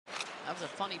That was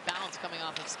a funny bounce coming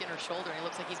off of Skinner's shoulder. He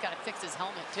looks like he's got to fix his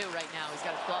helmet too right now. He's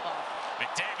got his glove off.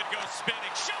 McDavid goes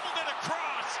spinning, shoveled it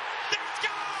across. They score!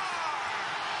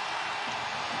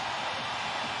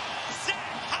 Zach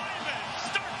Hyman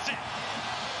starts it.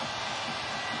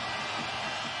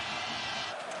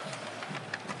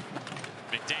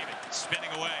 McDavid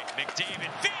spinning away.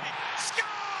 McDavid feeding. Score!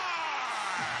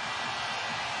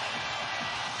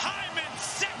 Hyman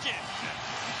second.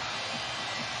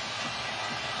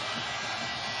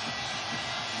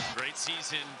 Great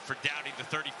season for Downey, the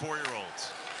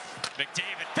 34-year-olds.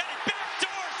 McDavid, Petty,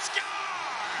 backdoor, score!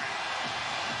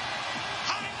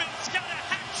 Hyman's got a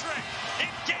hat trick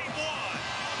in game one.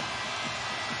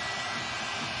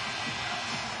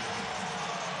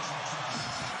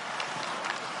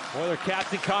 Oiler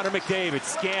captain Connor McDavid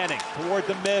scanning toward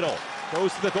the middle.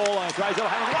 Goes to the goal line, drives out,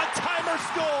 one-timer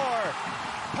score!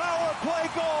 Power play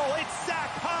goal, it's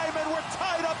Zach Hyman, we're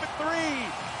tied up at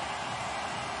 3.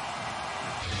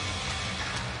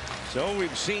 So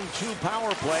we've seen 2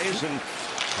 power plays, and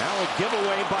now a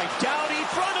giveaway by Downey,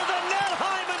 front of the net,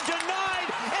 Hyman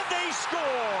denied, and they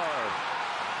score!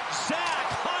 Zach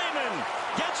Hyman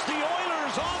gets the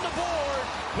Oilers on the board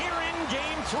here in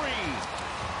Game 3.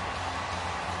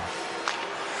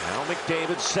 Now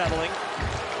McDavid settling,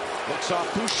 looks off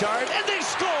Bouchard, and they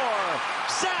score!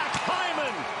 Zach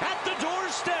Hyman at the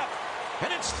doorstep,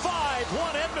 and it's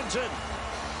 5-1 Edmonton.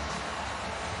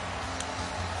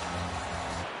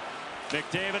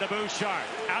 McDavid to Bouchard,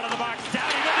 out of the box,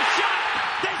 Downey with the shot,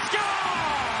 they score!